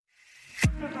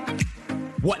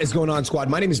What is going on, squad?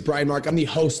 My name is Brian Mark. I'm the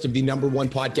host of the #1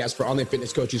 podcast for online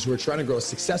fitness coaches who are trying to grow a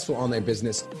successful online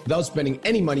business without spending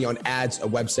any money on ads, a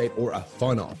website, or a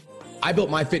funnel. I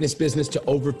built my fitness business to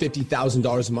over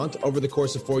 $50,000 a month over the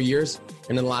course of 4 years.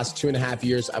 And in the last 2.5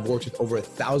 years, I've worked with over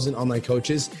 1,000 online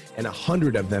coaches and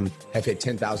 100 of them have hit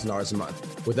 $10,000 a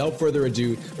month. Without further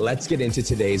ado, let's get into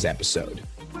today's episode.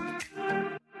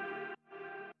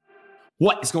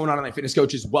 What is going on, online fitness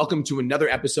coaches? Welcome to another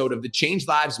episode of the Change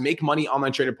Lives, Make Money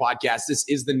Online Trainer podcast. This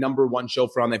is the #1 show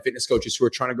for online fitness coaches who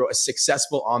are trying to grow a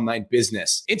successful online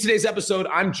business. In today's episode,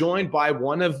 I'm joined by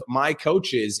one of my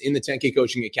coaches in the 10K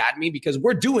Coaching Academy because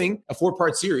we're doing a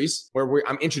 4-part series where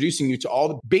I'm introducing you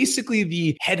to basically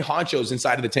the head honchos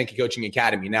inside of the 10K Coaching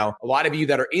Academy. Now, a lot of you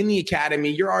that are in the academy,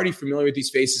 you're already familiar with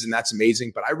these faces and that's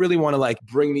amazing, but I really want to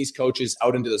bring these coaches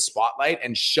out into the spotlight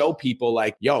and show people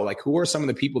who are some of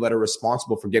the people that are responsible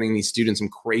for getting these students some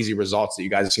crazy results that you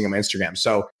guys are seeing on my Instagram.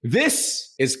 So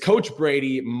this is Coach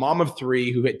Brady, mom of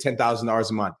 3, who hit $10,000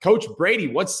 a month. Coach Brady,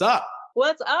 what's up?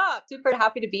 What's up? Super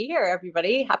happy to be here,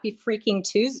 everybody. Happy freaking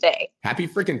Tuesday. Happy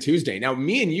freaking Tuesday. Now,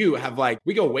 me and you have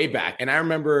we go way back. And I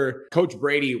remember Coach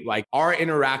Brady, our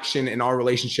interaction and our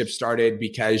relationship started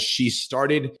because she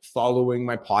started following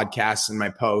my podcasts and my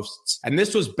posts. And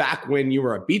this was back when you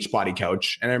were a Beachbody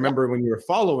coach. And I remember when you were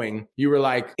following, you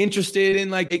were interested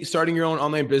in starting your own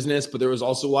online business, but there was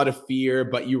also a lot of fear.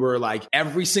 But you were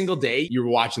every single day, you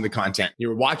were watching the content. You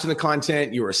were watching the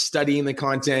content. You were studying the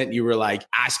content. You were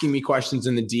asking me questions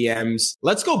in the DMs.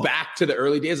 Let's go back to the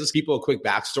early days. Let's give people a quick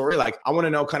backstory. I want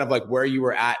to know where you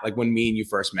were at, when me and you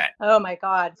first met. Oh my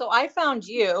God. So I found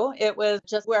you. It was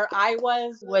just where I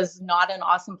was not an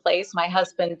awesome place. My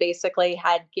husband basically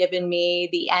had given me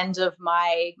the end of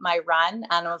my run.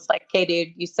 And I was like, okay,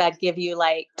 dude, you said give you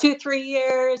 2-3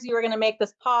 years, you were going to make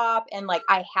this pop. And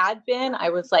I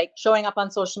was showing up on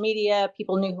social media.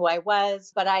 People knew who I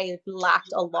was, but I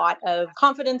lacked a lot of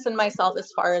confidence in myself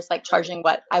as far as charging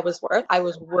what I was worth. I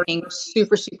was working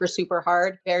super, super, super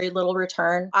hard, very little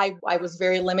return. I was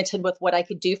very limited with what I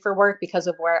could do for work because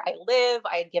of where I live.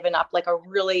 I had given up a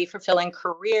really fulfilling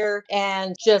career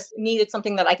and just needed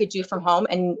something that I could do from home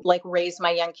and raise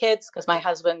my young kids because my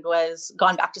husband was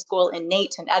gone back to school in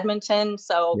Nate and Edmonton.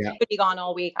 So he would be gone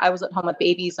all week. I was at home with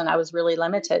babies and I was really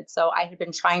limited. So I had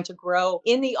been trying to grow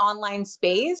in the online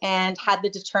space and had the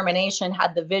determination,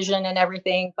 had the vision and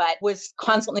everything, but was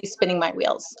constantly spinning my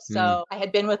wheels. So I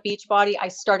had been with Beachbody. I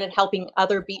started helping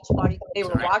other Beachbody. They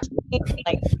were watching me,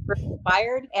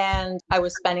 inspired, and I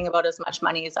was spending about as much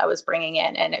money as I was bringing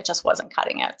in, and it just wasn't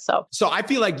cutting it. So I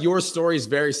feel your story is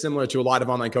very similar to a lot of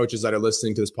online coaches that are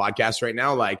listening to this podcast right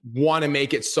now. Want to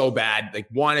make it so bad,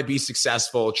 want to be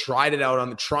successful, trying it out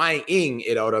on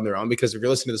their own. Because if you're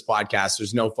listening to this podcast,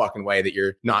 there's no fucking way that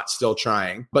you're not still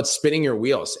trying, but spinning your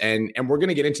wheels. And we're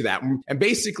gonna get into that. And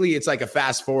basically, it's a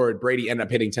fast forward. Brady ended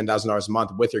up hitting $10,000 a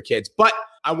month with your kids, but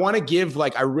I want to give,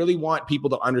 I really want people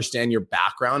to understand your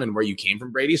background and where you came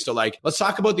from, Brady. So let's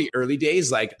talk about the early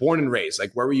days, born and raised,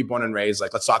 where were you born and raised?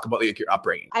 Let's talk about your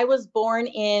upbringing. I was born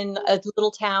in a little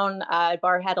town,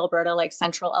 Barrhead, Alberta,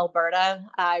 central Alberta.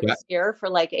 I was here for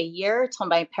a year till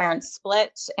my parents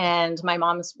split, and my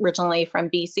mom's originally from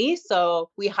BC.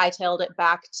 So we hightailed it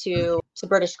back to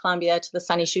British Columbia, to the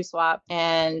Sunny Shuswap.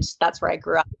 And that's where I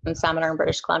grew up, in Salmon Arm,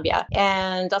 British Columbia.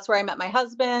 And that's where I met my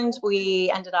husband.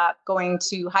 We ended up going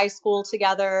to high school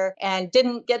together and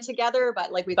didn't get together,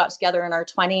 but we got together in our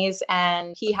 20s,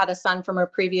 and he had a son from a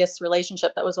previous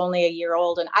relationship that was only a year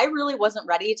old. And I really wasn't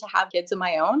ready to have kids of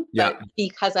my own, but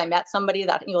because I met somebody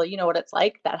that, you know what it's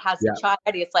that has a child,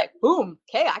 it's boom,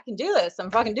 okay, I can do this.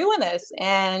 I'm fucking doing this.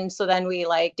 And so then we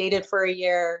dated for a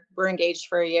year, were engaged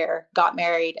for a year, got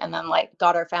married, and then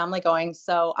got our family going.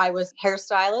 So I was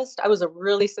hairstylist. I was a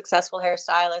really successful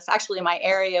hairstylist. Actually, my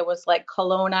area was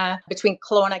Kelowna, between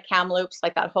Kelowna, Kamloops,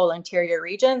 that whole interior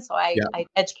region. So I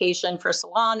education for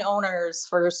salon owners,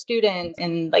 for students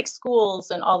in schools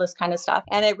and all this kind of stuff.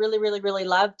 And I really, really, really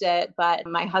loved it. But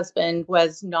my husband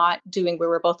was not doing, we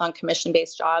were both on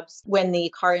commission-based jobs. When the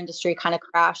car industry kind of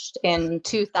crashed in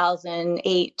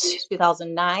 2008,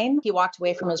 2009, he walked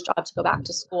away from his job to go back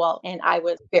to school. And I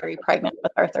was very pregnant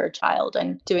with our third child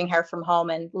and doing hair from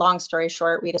home. And long story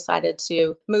short, we decided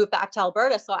to move back to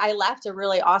Alberta. So I left a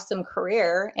really awesome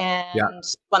career and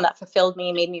one that fulfilled fulfilled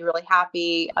me, made me really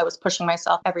happy. I was pushing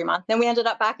myself every month. Then we ended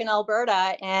up back in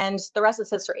Alberta, and the rest is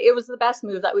history. It was the best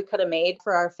move that we could have made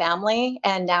for our family.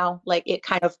 And now like it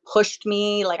kind of pushed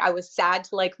me. Like I was sad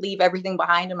to like leave everything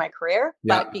behind in my career.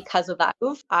 Yeah. But because of that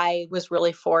move, I was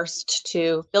really forced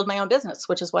to build my own business,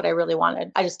 which is what I really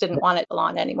wanted. I just didn't want it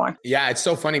alone anymore. Yeah, it's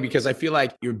so funny because I feel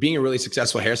like you're being a really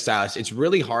successful hairstylist. It's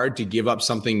really hard to give up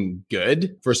something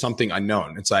good for something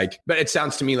unknown. It's like, but it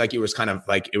sounds to me like it was kind of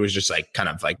like, it was just like kind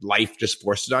of like life just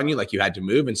forced it on you. Like you had to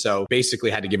move. And so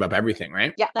basically had to give up everything,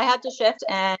 right? Yeah, I had to shift,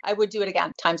 and I would do it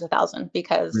again times 1,000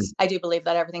 because I do believe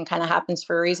that everything kind of happens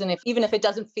for a reason. Even if it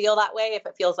doesn't feel that way, if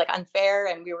it feels like unfair,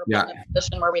 and we were put in a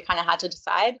position where we kind of had to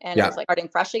decide, and it was like starting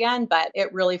fresh again, but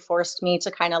it really forced me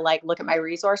to kind of like look at my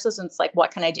resources, and it's like,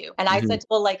 what can I do? And I said,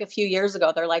 well, like a few years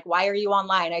ago, they're like, why are you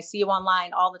online? I see you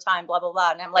online all the time, blah, blah,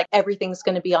 blah. And I'm like, everything's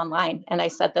going to be online. And I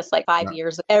said this like 5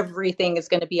 years ago, everything is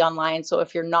going to be online. So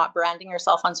if you're not branding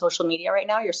yourself on social media right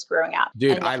now, you're screwing up.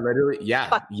 Dude, I literally,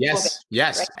 yes.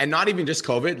 Right? And not even just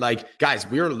COVID, like guys,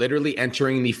 we are literally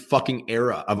entering the fucking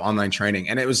era of online training.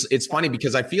 And it's funny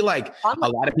because I feel like a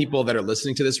lot of people that are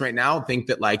listening to this right now think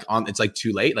that like it's like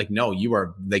too late. Like, no, you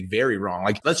are like very wrong.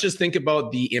 Like, let's just think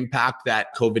about the impact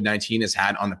that COVID-19 has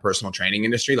had on the personal training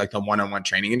industry, like the one-on-one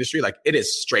training industry. Like it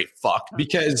is straight fucked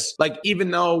because like,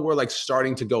 even though we're like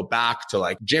starting to go back to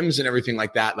like gyms and everything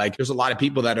like that, like there's a lot of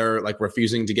people that are like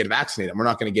refusing to get vaccinated. We're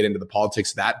not going to get into the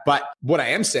politics of that. But what I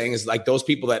am saying is like those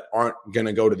people that aren't going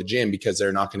to go to the gym because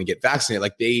they're not going to get vaccinated,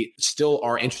 like they still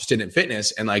are interested in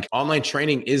fitness, and like online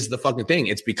training is the fucking thing.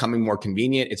 It's becoming more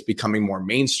convenient. It's becoming more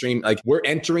mainstream. Like we're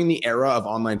entering the era of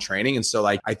online training. And so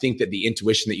like, I think that the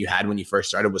intuition that you had when you first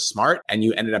started was smart, and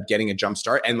you ended up getting a jump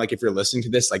start. And like, if you're listening to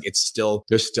this, like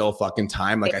there's still fucking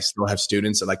time. Like I still have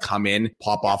students that like come in,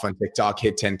 pop off on TikTok,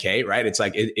 hit 10K, right? It's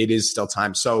like, it is still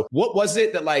time. So what was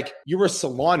it that like you were a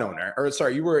salon owner, or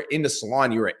sorry, you were in the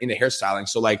salon, you were into hairstyling.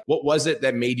 So like, what was it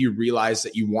that made you realize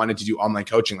that you wanted to do online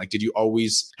coaching? Like, did you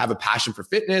always have a passion for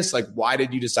fitness? Like, why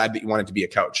did you decide that you wanted to be a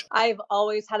coach? I've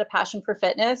always had a passion for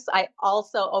fitness. I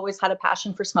also always had a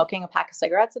passion for smoking a pack of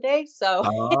cigarettes a day.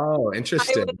 So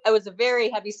interesting. I was a very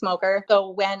heavy smoker. So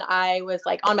when I was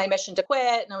like on my mission to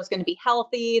quit and I was going to be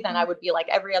healthy, then I would be like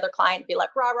every other client, be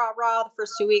like rah, rah, rah, the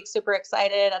first 2 weeks, super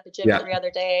excited at the gym every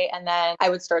other day. And then I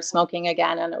would start smoking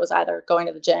again. And it was either going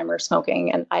to the gym or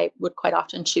smoking. And I would quite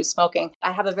often choose smoking.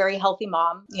 I have a very healthy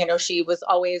mom. You know, she was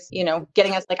always, you know,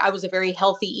 getting us, like I was a very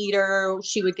healthy eater.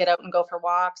 She would get out and go for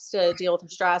walks to deal with her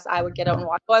stress. I would get out and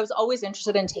walk. So I was always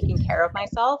interested in taking care of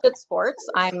myself at sports.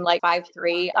 I'm like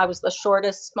 5'3". I was the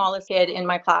shortest, smallest kid in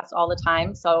my class all the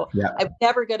time. So I'm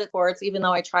never good at sports, even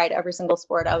though I tried every single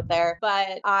sport out there.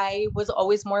 But I was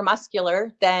always more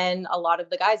muscular than a lot of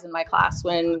the guys in my class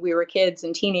when we were kids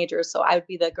and teenagers. So I would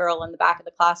be the girl in the back of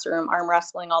the classroom, arm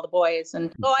wrestling all the boys.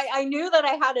 And so I knew that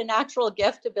I had a natural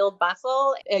gift to build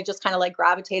muscle. I just kind of like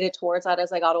gravitated towards that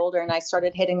as I got older. And I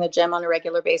started hitting the gym on a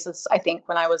regular basis, I think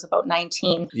when I was about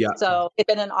 19. So it's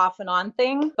been an off and on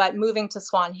thing. But moving to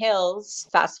Swan Hills,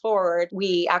 fast forward,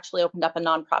 we actually opened up a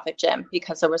nonprofit gym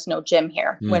because there was no gym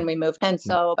here when we moved. And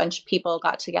so a bunch of people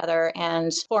got together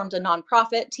and formed a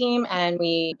nonprofit team, and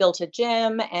we built a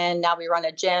gym, and now we run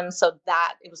a gym. So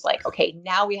that it was like, okay,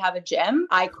 now we have a gym.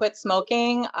 I quit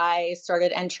smoking. I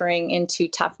started entering into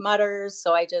Tough Mudders.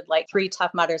 So I did like 3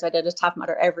 Tough Mudders. I did a Tough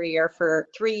Mudder every year for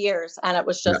 3 years. And it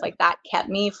was just like, that kept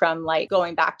me from like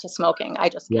going back to smoking. I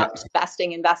just kept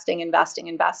investing.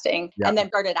 And then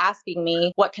started asking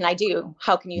me, what can I do?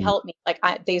 How can you help me?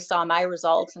 Like they saw my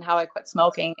results and how I quit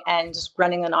smoking and just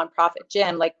running a nonprofit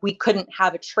gym. Like we couldn't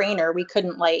have a trainer. We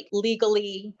couldn't like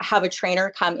legally have a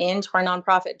trainer come into our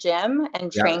nonprofit gym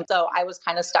and train. So I was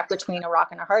kind of stuck between a rock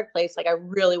and a hard place. Like I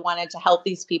really wanted to help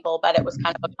these people, but it was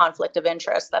kind of a conflict of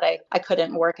interest that I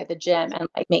couldn't work at the gym and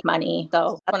like make money.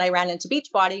 So when I ran into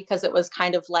Beachbody, because it was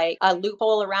kind of like a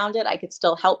loophole around it, I could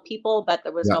still help people, but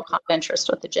there was no conflict of interest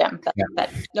with the gym, but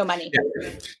no money.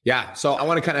 So I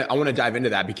want to dive into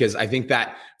that because I think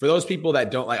that for those people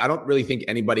that don't like, I don't really think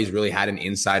anybody's really had an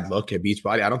inside look at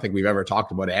Beachbody. I don't think we've ever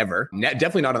talked about it ever.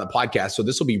 Definitely not on the podcast. So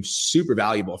this will be super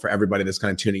valuable for everybody that's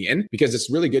kind of tuning in, because it's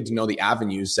really good to know the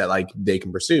avenues that like they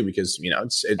can pursue, because, you know,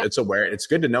 it's aware. It's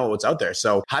good to know what's out there.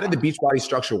 So how did the Beachbody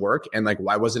structure work, and like,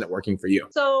 why wasn't it working for you?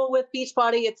 So with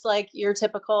Beachbody, it's like your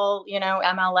typical, you know,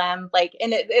 MLM, like,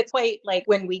 and it's quite like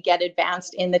when we get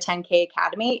advanced in the 10K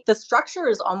Academy, the structure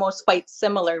is almost quite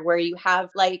similar, where you have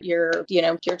like your, you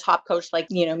know, your top coach, like,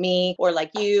 you know, me, or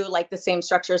like you, like the same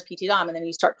structure as PT Dom. And then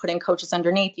you start putting coaches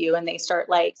underneath you, and they start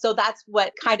like, so that's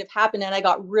what kind of happened. And I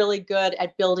got really good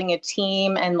at building a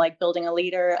team and like building a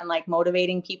leader and like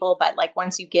motivating people. But like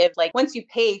once you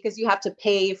pay, because you have to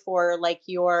pay for like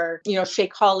your, you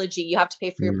Shakeology, you have to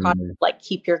pay for your product, like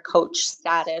keep your coach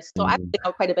status. So I pay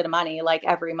out quite a bit of money, like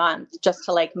every month, just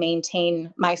to like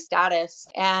maintain my status.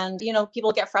 And,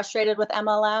 people get frustrated with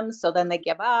MLMs. So then they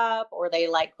give up, or they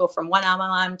like go from one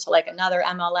MLM to like another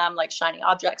MLM, like shiny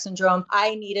object syndrome.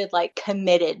 I needed like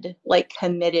committed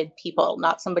people,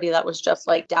 not somebody that was just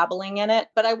like dabbling in it.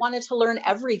 But I wanted to learn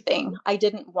everything. I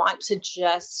didn't want to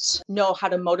just know how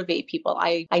to motivate people.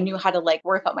 I knew how to like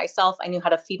work out myself. I knew how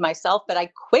to feed myself, but I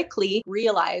quickly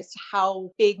realized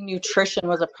how big nutrition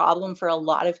was a problem for a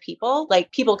lot of people.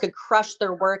 Like people could crush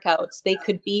their workouts. They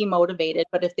could be motivated,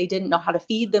 but if they didn't know how to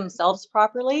feed themselves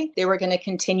properly, they were going to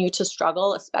continue to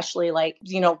struggle, especially like,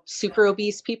 super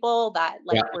obese people that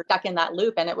like were stuck in that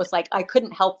loop. And it was like, I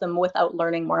couldn't help them without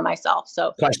learning more myself.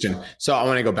 So question. So I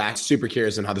want to go back, super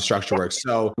curious on how the structure works.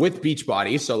 So with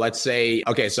Beachbody, so let's say,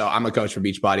 okay, so I'm a coach for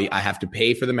Beachbody. I have to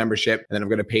pay for the membership, and then I'm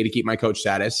going to pay to keep my coach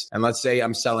status. And let's say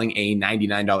I'm selling a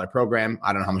 $99 program.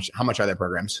 I don't know how much are their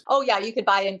programs? Oh yeah. You could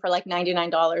buy in for like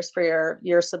 $99 for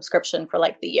your subscription for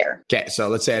like the year. Okay. So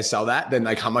let's say I sell that, then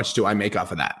like how much do I make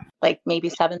off of that? Like maybe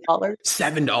 $7.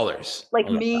 $7. Like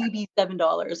maybe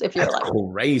 $7 if you're That's like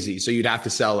crazy. So you'd have to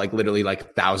sell like literally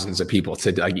like thousands of people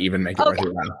to like even make it worth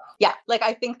your while. Yeah. Like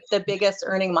I think the biggest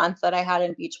earning month that I had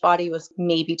in Beachbody was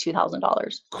maybe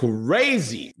 $2,000.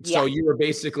 Crazy. Yeah. So you were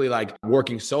basically like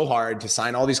working so hard to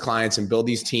sign all these clients and build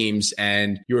these teams,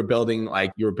 and you were building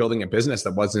a business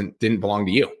that didn't belong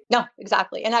to you. No,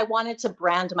 exactly. And I wanted to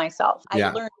brand myself. I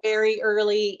learned very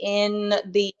early in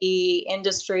the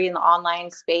industry, in the online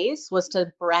space, was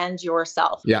to brand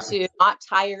yourself, to not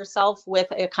tie yourself with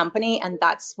a company. And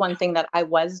that's one thing that I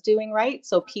was doing right.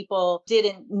 So people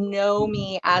didn't know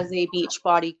me as a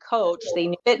Beachbody coach. They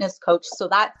knew fitness coach. So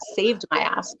that saved my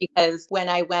ass, because when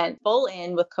I went full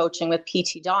in with coaching with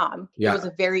PT Dom, it was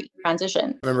a very easy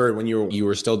transition. I remember when you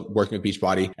were still working with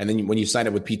Beachbody, and then when you signed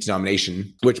up with PT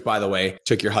Domination, which by the way,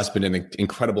 took your husband an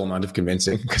incredible amount of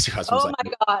convincing, because your husband was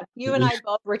my God, you and I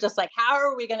both were just like, how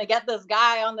are we going to get this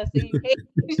guy on the same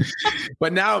page?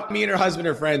 But now me and her husband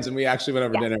are friends, and we actually went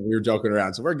over dinner and we were joking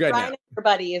around. So we're good now. Our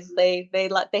buddies, they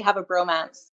have a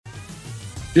bromance.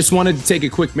 Just wanted to take a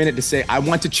quick minute to say, I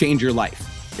want to change your life.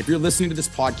 If you're listening to this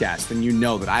podcast, then you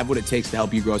know that I have what it takes to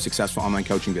help you grow a successful online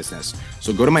coaching business.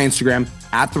 So go to my Instagram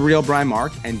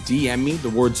 @TheRealBrianMark and DM me the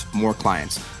words "more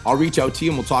clients." I'll reach out to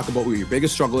you and we'll talk about what your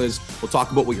biggest struggle is. We'll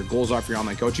talk about what your goals are for your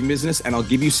online coaching business, and I'll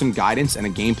give you some guidance and a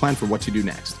game plan for what to do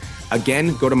next.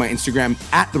 Again, go to my Instagram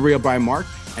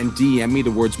 @TheRealBrianMark and DM me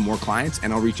the words "more clients,"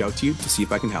 and I'll reach out to you to see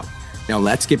if I can help. Now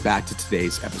let's get back to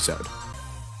today's episode.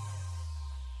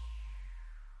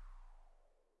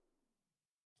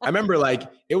 I remember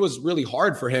it was really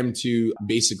hard for him to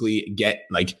basically get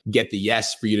the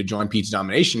yes for you to join PT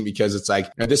Domination, because it's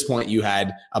like at this point you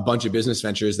had a bunch of business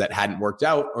ventures that hadn't worked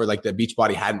out, or like the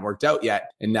Beachbody hadn't worked out yet.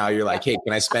 And now you're like, hey,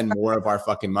 can I spend more of our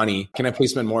fucking money? Can I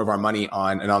please spend more of our money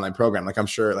on an online program? Like, I'm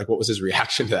sure, what was his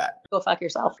reaction to that? Go fuck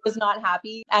yourself. I was not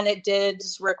happy. And it did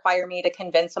require me to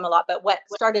convince him a lot. But what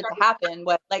started to happen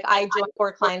was I joined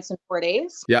 4 clients in 4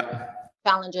 days. Yeah.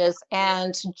 Challenges,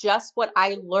 and just what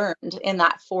I learned in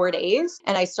that 4 days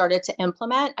and I started to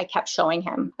implement, I kept showing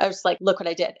him. I was like, look what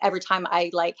I did. Every time I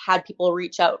had people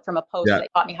reach out from a post that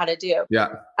taught me how to do. Yeah.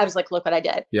 I was like, look what I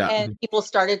did. Yeah. And people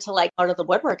started to out of the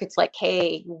woodwork. It's like,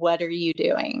 hey, what are you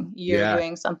doing? You're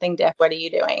doing something different. What are you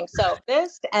doing? So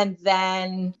this, and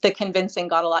then the convincing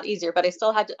got a lot easier, but I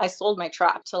still I sold my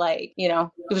truck to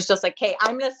it was just like, hey,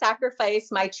 I'm going to sacrifice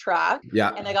my truck.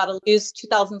 Yeah. And I got a used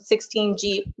 2016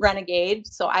 Jeep Renegade.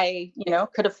 So I,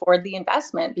 could afford the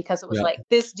investment, because it was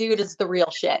this dude is the real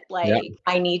shit.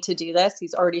 I need to do this.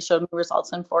 He's already showed me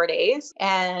results in 4 days.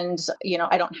 And,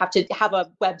 I don't have to have a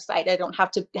website. I don't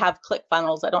have to have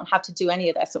ClickFunnels. I don't have to do any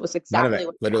of this. It was exactly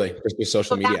literally just your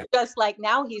social media. Just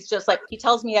now he's just he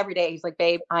tells me every day, he's like,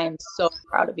 babe, I am so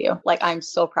proud of you. I'm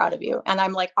so proud of you. And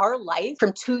I'm like, our life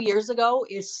from 2 years ago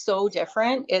is so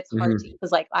different. It's hard to,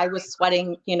 because I was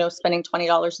sweating, spending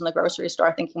 $20 in the grocery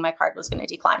store thinking my card was going to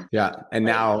decline. Yeah. And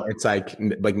now it's like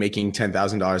making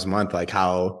 $10,000 a month.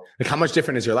 How much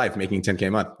different is your life making $10K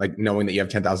a month? Knowing that you have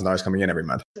 $10,000 coming in every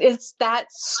month. It's that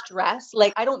stress.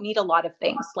 I don't need a lot of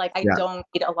things. I don't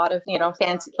need a lot of,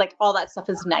 fancy, all that stuff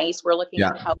is nice. We're looking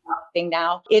at how thing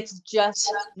now. It's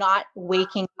just not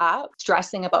waking up,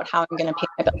 stressing about how I'm going to pay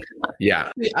my bills.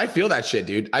 Yeah. I feel that shit,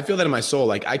 dude. I feel that in my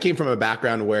soul. I came from a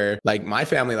background where my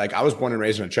family, I was born and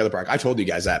raised in a trailer park. I told you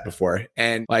guys that before.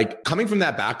 And coming from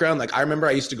that background, I remember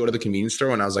I used to go to the convenience store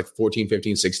when I was like 14,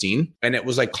 15, 16. And it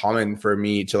was like common for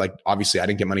me to like, obviously I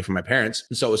didn't get money from my parents.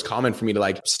 And so it was common for me to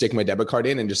like stick my debit card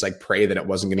in and just like pray that it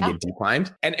wasn't going to get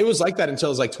declined. And it was like that until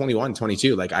I was like 21,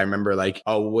 22. Like I remember like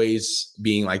always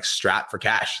being like strapped for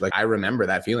cash. Like I remember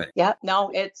that feeling. Yeah,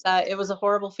 no, it was a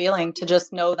horrible feeling to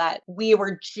just know that we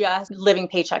were just living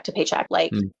paycheck to paycheck.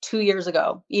 Like 2 years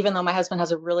ago, even though my husband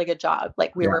has a really good job,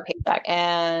 like we were paycheck.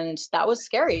 And that was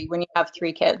scary when you have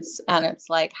 3 kids. And it's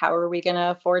like, how are we going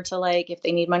to afford to, like, if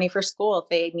they need money for school, if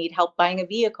they need help buying a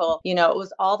vehicle, you know, it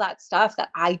was all that stuff that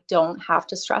I don't have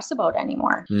to stress about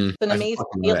anymore. It's an amazing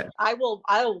feeling.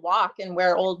 I'll walk and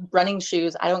wear old running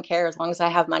shoes. I don't care as long as I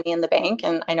have money in the bank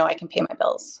and I know I can pay my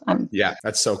bills. Yeah,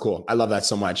 that's so cool. I love that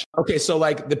so much. Okay. So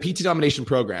like the PT Domination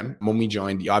program, when we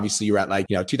joined, obviously you were at like,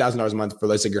 you know, $2,000 a month for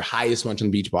like your highest month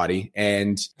on Beachbody.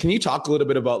 And can you talk a little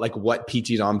bit about like what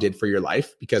PT Dom did for your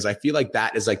life? Because I feel like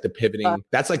that is like the pivoting,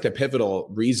 that's like the pivotal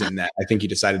reason that I think you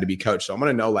decided to be coach. So I want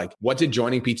to know, like, what did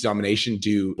joining PT Domination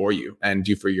do for you and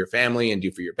do for your family and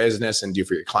do for your business and do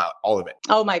for your clout, all of it?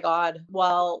 Oh my God.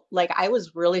 Well, like I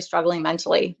was really struggling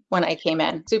mentally when I came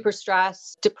in, super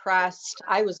stressed, depressed.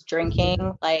 I was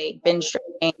drinking, like binge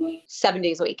drinking 7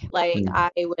 days a week. Like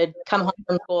I would come home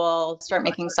from school, start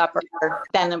making supper,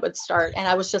 then it would start. And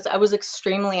I was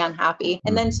extremely unhappy.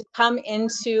 And then to come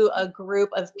into a group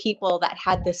of people that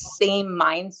had the same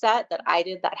mindset that I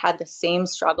did, that had the same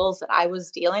struggles that I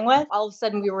was dealing with, all of a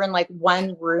sudden we were in like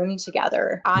one room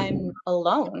together. I'm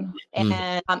alone.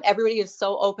 And everybody is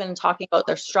so open and talking about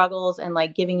their struggles and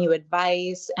like giving you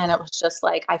advice. And it was just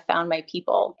like, I found my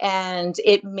people. And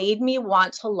it made me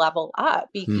want to level up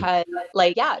because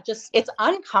like, yeah, just it's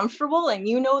uncomfortable. And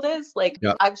you know this, like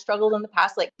I've struggled in the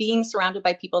past, like being surrounded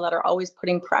by people that are always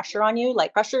putting pressure on you.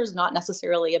 Like pressure is not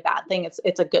necessarily a bad thing.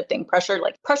 It's a good thing.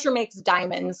 Pressure makes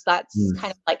diamonds. That's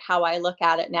kind of like how I look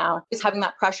at it now. Is having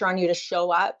that pressure on you to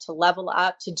show up, to level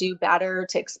up, to do better,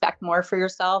 to expect more for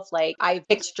yourself. Like I've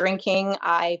fixed drinking.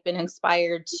 I've been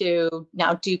inspired to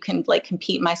now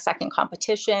compete my second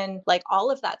competition. Like all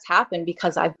of that's happened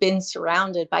because I've been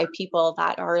surrounded by people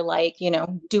that are like, you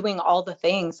know, doing all the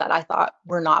things that I thought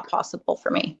were not possible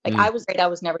for me. Like I was afraid I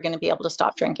was never going to be able to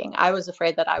stop drinking. I was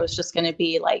afraid that I was just going to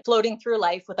be like floating through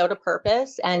life without a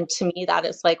purpose. And to me, that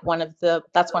is like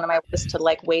that's one of my ways to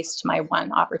like waste my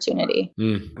one opportunity.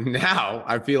 Now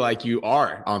I feel like you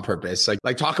are on purpose.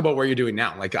 Like talk about what you're doing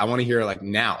now. Like I want to hear like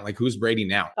now, like who's Brady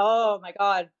now? Oh my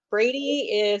God. Brady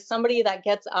is somebody that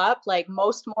gets up like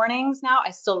most mornings now.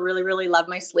 I still really, really love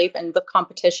my sleep and the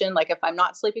competition. Like if I'm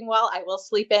not sleeping well, I will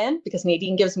sleep in because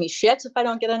Nadine gives me shit if I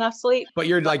don't get enough sleep. But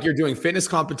you're doing fitness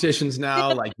competitions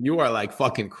now. Like you are like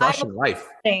fucking crushing life.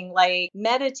 Like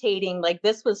meditating, like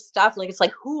this was stuff like, it's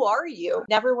like, who are you?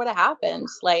 Never would have happened.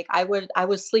 Like I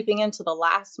was sleeping into the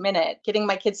last minute, getting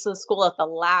my kids to the school at the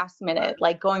last minute,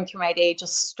 like going through my day,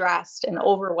 just stressed and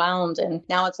overwhelmed. And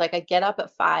now it's like, I get up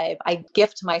at 5, I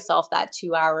gift myself that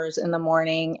 2 hours in the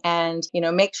morning and, you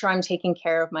know, make sure I'm taking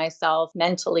care of myself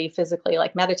mentally, physically.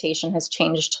 Like meditation has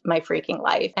changed my freaking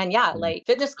life. And yeah, like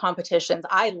fitness competitions,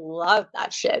 I love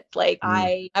that shit. Like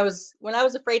when I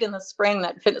was afraid in the spring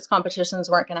that fitness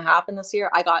competitions weren't going to happen this year,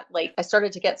 I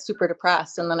started to get super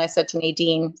depressed. And then I said to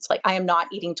Nadine, it's like, I am not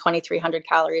eating 2,300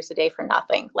 calories a day for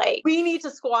nothing. Like we need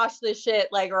to squash this shit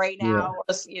like right now,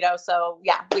 you know? So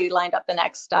yeah, we lined up the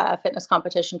next fitness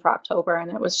competition for October.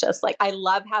 And it was just like, I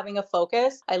love having a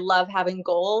focus. I love having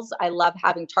goals. I love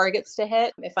having targets to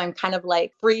hit. If I'm kind of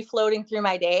like free floating through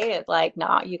my day, it's like,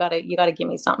 nah, you gotta give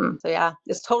me something. So yeah,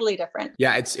 it's totally different.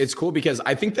 Yeah, it's cool because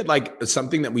I think that like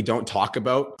something that we don't talk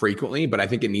about frequently, but I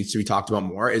think it needs to be talked about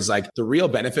more is like the real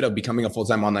benefit of becoming a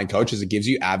full-time online coach is it gives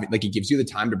you the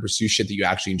time to pursue shit that you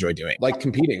actually enjoy doing. Like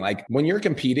competing, like when you're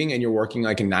competing and you're working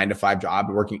like a 9-to-5 job,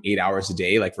 working 8 hours a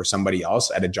day, like for somebody else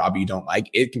at a job you don't like,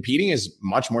 competing is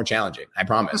much more challenging. I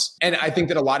promise. And I think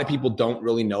that a lot of people don't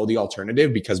really know the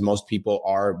alternative because most people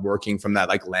are working from that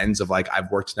like lens of like, I've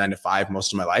worked 9-to-5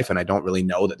 most of my life and I don't really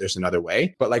know that there's another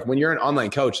way. But like when you're an online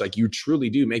coach, like you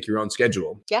truly do make your own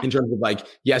schedule in terms of like,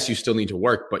 yes, you still need to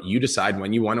work, but you decide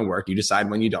when you want to work, you decide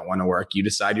when you don't want to work, you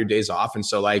decide your days off. And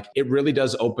so like, it really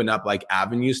does open up like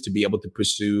avenues to be able to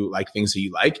pursue like things that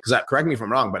you like. Because correct me if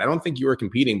I'm wrong, but I don't think you were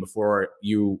competing before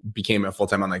you became a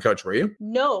full-time online coach, were you?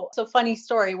 No. So funny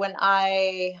story. When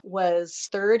I was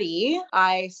 30,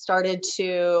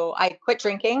 I quit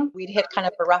drinking. We'd hit kind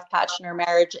of a rough patch in our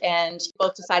marriage and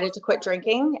both decided to quit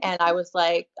drinking. And I was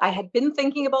like, I had been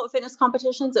thinking about fitness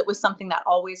competitions. It was something that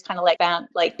always kind of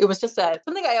it was just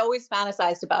something I always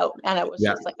fantasized about. And it was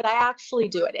just like, but I actually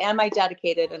do it. Am I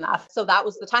dedicated enough? So that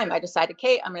was the time I decided,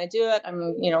 Kate, I'm going to do it.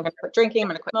 I'm, going to quit drinking. I'm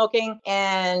going to quit smoking.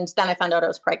 And then I found out I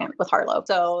was pregnant with Harlow.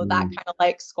 So that kind of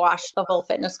like squashed the whole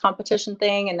fitness competition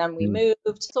thing. And then we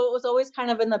moved. So it was always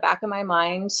kind of in the back of my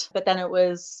mind. But then it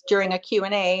was during a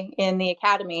Q&A in the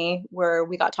academy where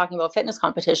we got talking about fitness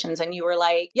competitions. And you were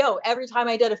like, yo, every time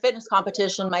I did a fitness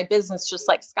competition, my business just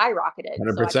like skyrocketed.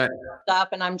 100%. So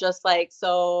and I'm just like,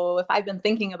 so if I've been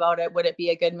thinking about it, would it be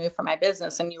a good move for my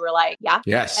business? And you were like, yeah.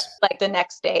 Yes. And like the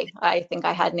next day, I think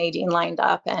I had Nadine lined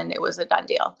up and it was a done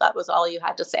deal. That was all you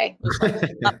had to say. It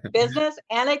was like, business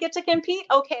and I get to compete.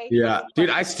 Okay. Yeah. Dude,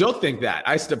 I still think that.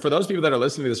 For those people that are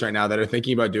listening to this right now that are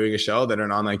thinking about doing a show, that are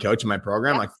an online coach in my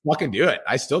program, like fucking do it.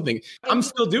 I still think I'm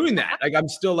still doing that. Like I'm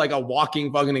still like a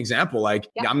walking fucking example. Like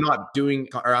I'm not doing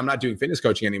fitness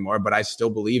coaching anymore, but I still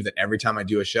believe that every time I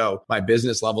do a show, my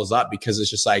business levels up because it's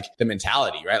just like the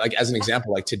mentality, right? Like as an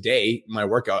example, like today, my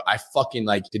workout, I fucking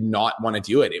like did not want to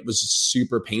do it. It was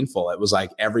super painful. It was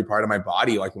like every part of my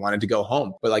body like wanted to go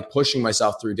home, but like pushing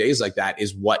myself through days like that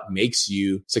is what makes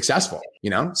you successful,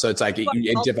 So it's like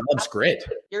it develops grit.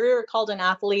 You're called an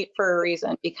athlete for a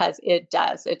reason because it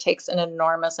does. It takes an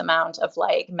enormous amount of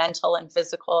like mental and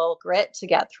physical grit to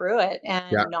get through it and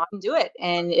not do it.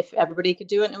 And if everybody could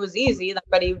do it and it was easy, then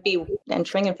everybody would be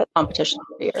entering in fit competition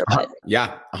every year. But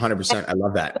 100%. I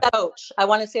love that. Coach, I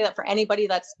want to say that for anybody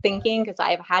that's thinking, because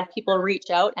I've had people reach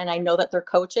out and I know that they're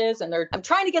coaches and I'm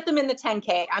trying to get them in the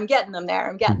 10K. I'm getting them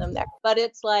there. But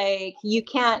it's like, you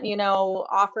can't,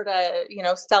 offer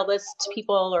to, sell this to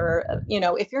people or,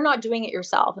 if you're not doing it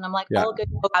yourself. And I'm like, all good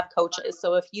people have coaches.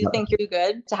 So if you think you're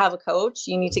good to have a coach,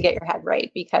 you need to get your head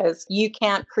right because you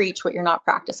can't preach what you're not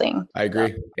practicing. I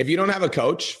agree. If you don't have a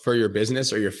coach for your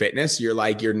business or your fitness,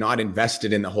 you're not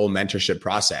invested in the whole mentorship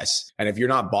process. And if you're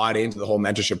not bought into the whole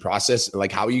mentorship process,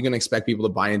 like how are you going to expect people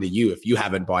to buy into you if you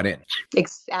haven't bought in?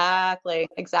 Exactly.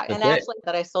 And actually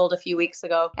that I sold a few weeks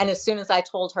ago. And as soon as I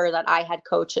told her that I had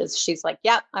coaches, she's like,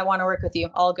 yep, I want to work with you.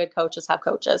 All good coaches have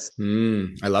coaches.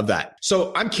 I love that.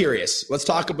 So I'm curious, let's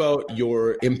talk about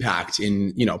your impact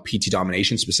in, PT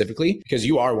domination specifically, because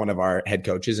you are one of our head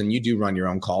coaches and you do run your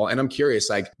own call. And I'm curious,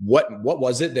 like what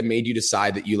was it that made you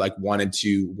decide that you like wanted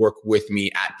to work with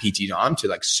me at PT Dom to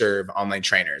like serve online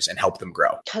trainers and help them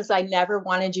grow? Because I never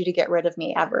wanted you to get rid of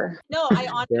me ever. No, I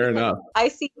honestly, fair enough. I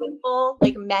see people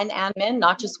like men and women,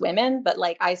 not just women, but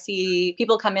like I see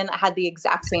people come in that had the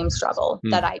exact same struggle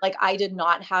that I did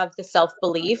not have the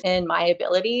self-belief in my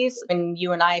abilities when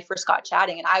you and I first got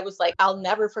chatting. And I was like, I'll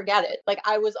never forget it. Like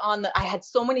I had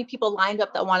so many people lined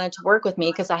up that wanted to work with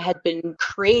me because I had been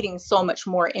creating so much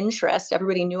more interest.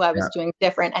 Everybody knew I was doing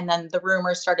different. And then the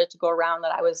rumors started to go around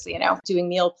that I was, doing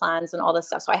meal plans and all this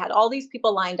stuff. So I had all these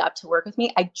people lined up to work with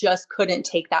me. I just couldn't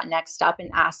take that next step and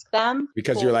ask them.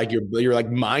 Because you're like, your like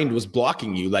mind was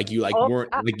blocking you. Like you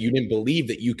you didn't believe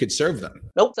that you could serve them.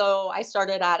 Nope. So I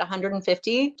started at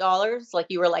 $150. Like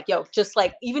you were like, yo, just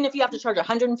like, even if you have to charge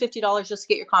 $150 just to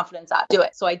get your confidence up, do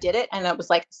it. So I did it. And it was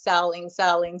like selling.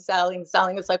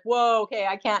 It's like, whoa, okay.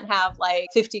 I can't have like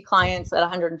 50 clients at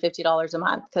 $150 a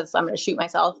month because I'm going to shoot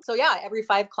myself. So yeah, every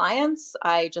 5 clients,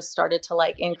 I just started to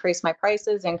like increase my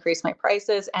prices.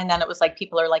 And then it was like,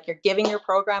 people are like, you're giving your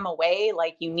program away.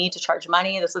 Like you need to charge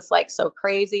money. This is like so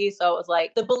crazy. So it was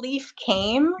like the belief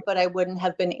came, but I wouldn't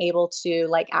have been able to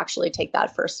like actually take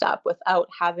that first step without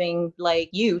having like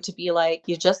you to be like,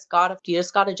 you just gotta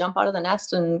jump out of the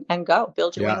nest and go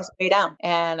build your wings way down.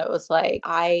 And it was like,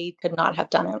 I could not have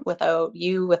done it without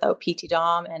you, without PT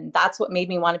Dom. And that's what made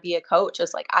me want to be a coach.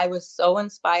 It's like, I was so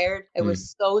inspired. I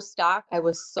was so stuck. I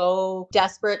was so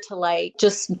desperate to like,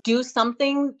 just do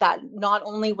something that not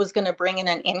only was going to bring in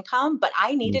an income, but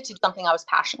I needed to do something I was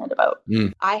passionate about.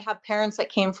 I have parents that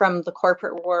came from the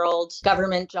corporate world,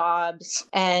 government jobs,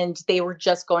 and they were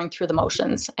just going through the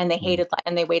motions and they hated life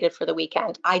and they waited for the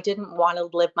weekend. I didn't want to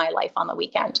live my life on the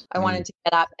weekend. I wanted to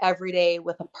get up every day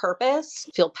with a purpose,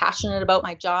 feel passionate about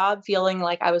my job, feeling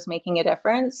like I was making a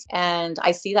difference. And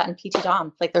I see that in PT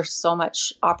Dom. Like there's so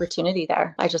much opportunity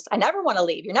there. I never want to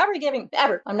leave. You're never giving,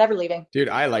 ever. I'm never leaving. Dude,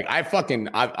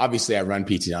 obviously I run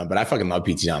PT Dom, but I fucking love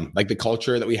PT Dom. Like the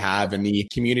culture that we have and the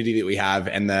community that we have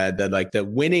and the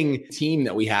winning team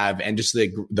that we have and just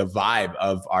the vibe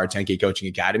of our 10K Coaching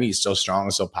Academy is so strong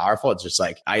and so powerful. It's just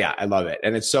like, I love it.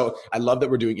 And I love that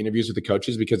we're doing interviews with the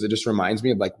coaches because it just reminds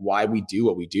me of like why we do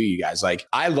what we we do, you guys. Like,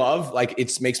 I love, like,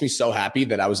 it makes me so happy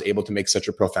that I was able to make such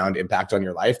a profound impact on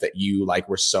your life, that you like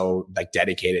were so like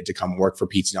dedicated to come work for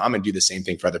Pizza. I'm going to do the same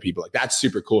thing for other people. Like, that's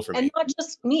super cool for me. And not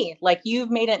just me, like,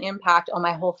 you've made an impact on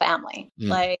my whole family.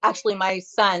 Like, actually, my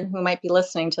son, who might be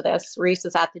listening to this, Reese,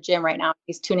 is at the gym right now.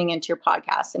 He's tuning into your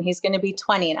podcast, and he's going to be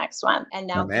 20 next month. And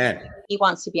now he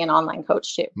wants to be an online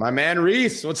coach too. My man,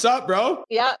 Reese, what's up, bro?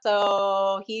 Yeah.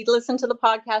 So he listened to the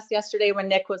podcast yesterday when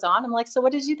Nick was on. I'm like, so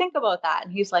what did you think about that?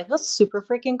 And he's like, that's super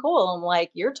freaking cool. I'm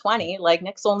like, you're 20, like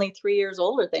Nick's only 3 years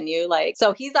older than you. Like,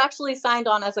 so he's actually signed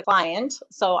on as a client.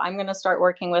 So I'm going to start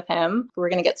working with him. We're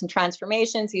going to get some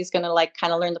transformations. He's going to like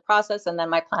kind of learn the process. And then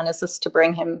my plan is just to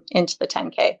bring him into the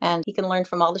 10K, and he can learn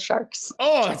from all the sharks.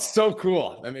 Oh, it's so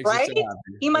cool. That makes me so happy.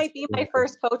 He might be my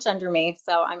first coach under me.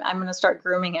 So I'm going to start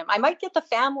grooming him. I might get the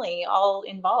family all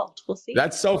involved. We'll see.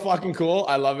 That's so fucking cool.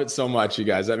 I love it so much, you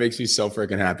guys. That makes me so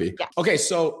freaking happy. Yeah. Okay.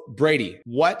 So Brady,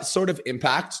 what sort of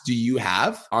impact do you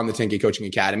have on the 10K Coaching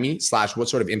Academy / what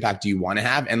sort of impact do you want to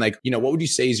have? And like, you know, what would you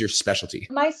say is your specialty?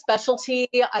 My specialty,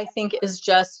 I think, is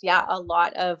just, a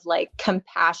lot of like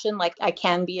compassion. Like, I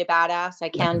can be a badass. I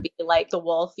can be like the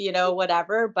wolf,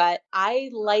 whatever. But I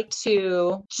like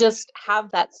to just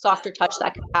have that softer touch,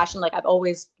 that compassion. Like, I've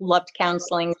always loved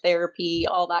counseling, therapy,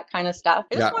 all that kind of stuff.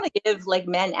 I just want to give like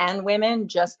men and women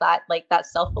just that, like that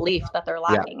self-belief that they're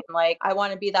lacking. And like, I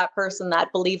want to be that person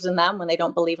that believes in them when they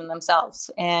don't believe in themselves.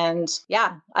 And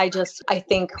I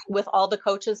think with all the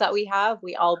coaches that we have,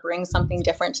 we all bring something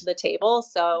different to the table.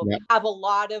 So have a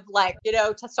lot of like,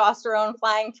 testosterone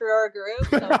flying through our group.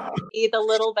 So be the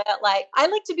little bit like, I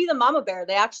like to be the mama bear.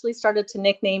 They actually started to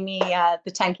nickname me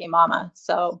the 10K mama.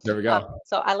 So there we go.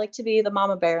 So I like to be the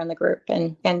mama bear in the group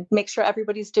and make sure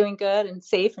everybody's doing good and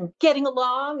safe and getting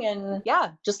along and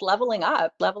just leveling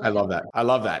up. I love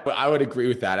that. But I would agree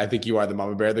with that. I think you are the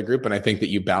mama bear of the group, and I think that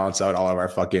you balance out all of our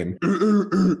fucking.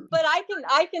 But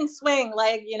I can swing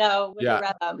like,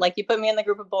 like you put me in the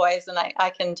group of boys and I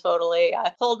can totally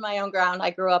hold my own ground. I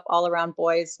grew up all around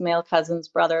boys, male cousins,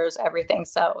 brothers, everything.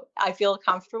 So I feel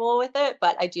comfortable with it,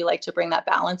 but I do like to bring that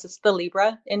balance. It's the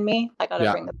Libra in me. I got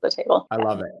to bring that to the table. I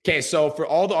love it. Okay. So for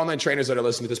all the online trainers that are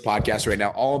listening to this podcast right now,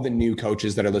 all the new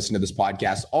coaches that are listening to this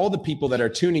podcast, all the people that are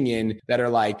tuning in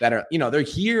they're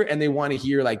here and they want to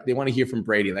hear from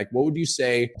Brady. Like, what would you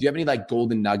say? Do you have any like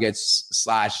golden nuggets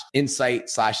 / insight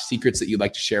 / secrets that you'd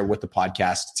like to share with the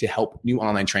podcast to help new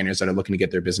online trainers that are looking to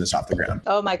get their business off the ground?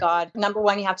 Oh my God. Number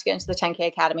one, you have to get into the 10K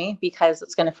Academy because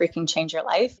it's going to freaking change your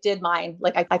life. Did mine.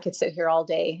 Like I could sit here all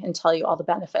day and tell you all the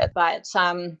benefits, but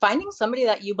finding somebody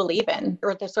that you believe in,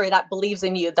 that believes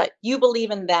in you, that you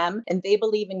believe in them and they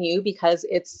believe in you, because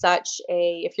it's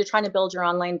if you're trying to build your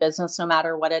online business, no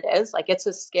matter what it is, like it's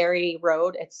a scary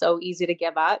road. It's so easy to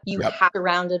give up. You have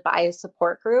surrounded by a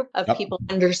support group of people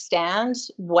who understand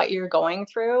what you're going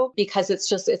through, because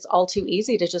it's all too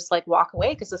easy to just like walk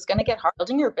away, because it's going to get hard.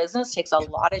 Building your business takes a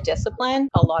lot of discipline,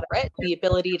 a lot of grit, the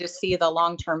ability to see the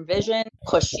long-term vision,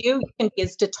 push you. You can be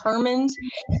as determined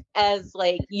as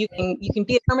like you can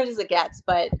be determined as it gets,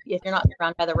 but if you're not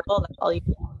surrounded by the rebel, that's all you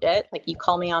do. Like you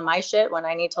call me on my shit when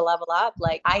I need to level up.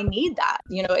 Like I need that.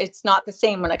 It's not the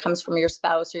same when it comes from your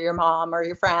spouse or your mom or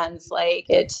your friends. Like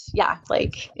it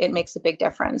makes a big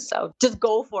difference. So just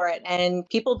go for it. And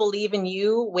people believe in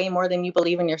you way more than you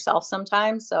believe in yourself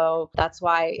sometimes. So that's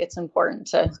why it's important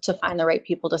to find the right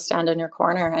people to stand in your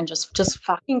corner and just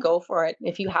fucking go for it.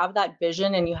 If you have that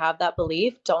vision and you have that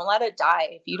belief, don't let it die.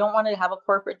 If you don't want to have a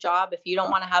corporate job, if you don't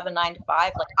want to have a 9-to-5,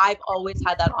 like I've always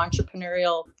had that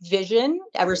entrepreneurial vision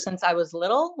ever since I was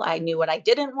little. I knew what I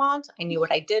didn't want. I knew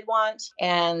what I did want.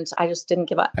 And I just didn't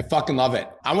give up. I fucking love it.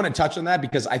 I want to touch on that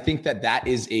because I think that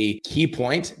is a key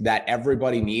point that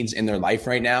everybody needs in their life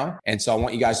right now. And so I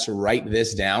want you guys to write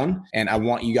this down. And I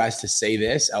want you guys to say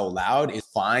this out loud: is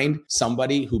find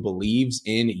somebody who believes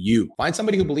in you. Find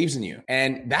somebody who believes in you.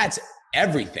 And that's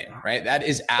everything, right? That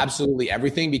is absolutely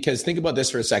everything. Because think about this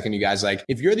for a second, you guys. Like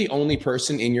if you're the only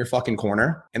person in your fucking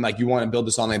corner and like you want to build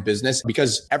this online business,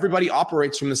 because everybody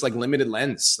operates from this like limited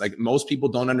lens. Like most people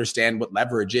don't understand what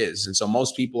leverage is. And so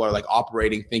most people are like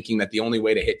operating thinking that the only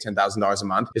way to hit $10,000 a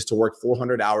month is to work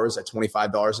 400 hours at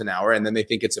 $25 an hour. And then they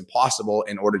think it's impossible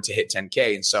in order to hit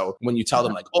 10K. And so when you tell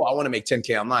them like, oh, I want to make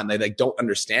 10K online, they like don't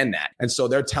understand that. And so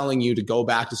they're telling you to go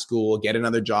back to school, get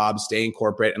another job, stay in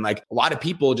corporate. And like a lot of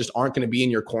people just aren't going going to be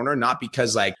in your corner, not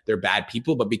because like they're bad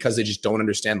people, but because they just don't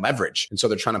understand leverage. And so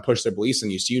they're trying to push their beliefs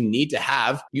on you. So you need to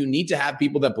have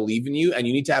people that believe in you, and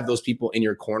you need to have those people in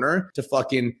your corner to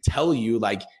fucking tell you,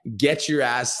 like, get your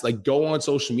ass, like, go on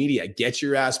social media, get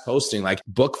your ass posting, like,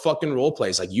 book fucking role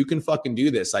plays. Like, you can fucking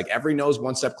do this. Like, every no is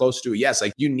one step closer to a yes.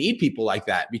 Like, you need people like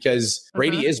that, because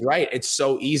Brady is right. It's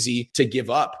so easy to give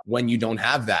up when you don't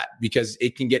have that, because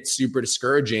it can get super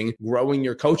discouraging growing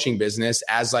your coaching business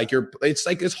as like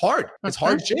it's hard. It's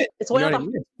hard shit. It's one of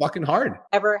the It's fucking hard.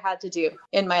 Ever had to do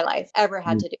in my life,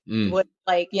 would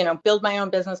like, build my own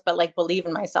business, but like believe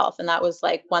in myself. And that was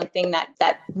like one thing that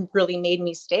really made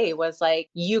me stay, was like,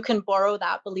 you can borrow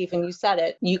that belief, and you said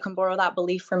it, you can borrow that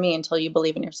belief from me until you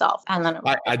believe in yourself. And then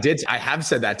I have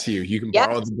said that to you. You can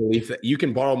borrow the belief that you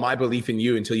can borrow my belief in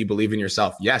you until you believe in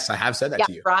yourself. Yes, I have said that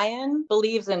to you. Brian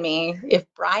believes in me. If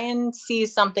Brian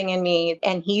sees something in me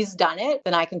and he's done it,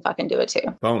 then I can fucking do it too.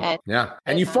 Boom.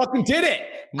 And you fucking did it.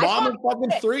 Mom of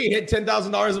fucking 3 hit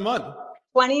 $10,000 a month.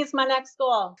 20 is my next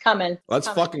goal. Let's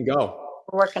fucking go.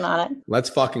 We're working on it. Let's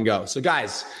fucking go. So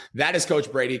guys, that is Coach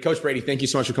Brady. Coach Brady, thank you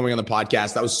so much for coming on the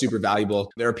podcast. That was super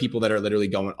valuable. There are people that are literally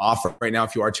going off right now.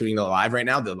 If you are tuning to the live right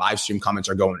now, the live stream comments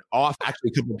are going off.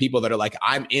 Actually, a couple of people that are like,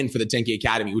 I'm in for the 10K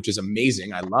Academy, which is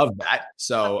amazing. I love that.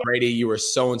 So Brady, you were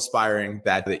so inspiring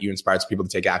that you inspired some people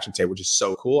to take action today, which is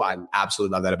so cool. I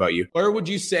absolutely love that about you. Where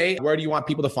do you want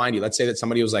people to find you? Let's say that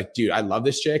somebody was like, dude, I love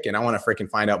this chick and I want to freaking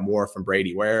find out more from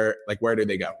Brady. Where do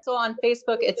they go? So on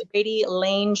Facebook, it's Brady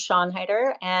Lane Schonheiter,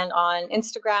 and on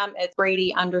Instagram, it's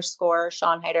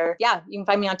Brady_Schonheiter. Yeah, you can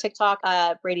find me on TikTok,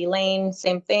 Brady Lane,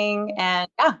 same thing. And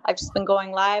yeah, I've just been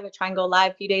going live. I try and go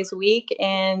live a few days a week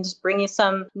and bring you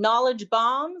some knowledge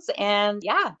bombs. And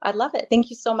yeah, I love it. Thank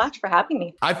you so much for having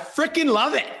me. I freaking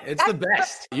love it. It's the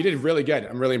best. You did really good.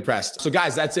 I'm really impressed. So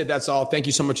guys, that's it. That's all. Thank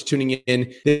you so much for tuning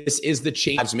in. This is the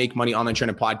Change Lives Make Money Online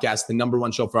Training Podcast, the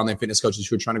 #1 show for online fitness coaches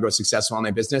who are trying to grow a successful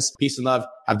online business. Peace and love.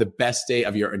 Have the best day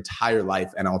of your entire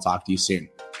life. And I'll talk to you soon.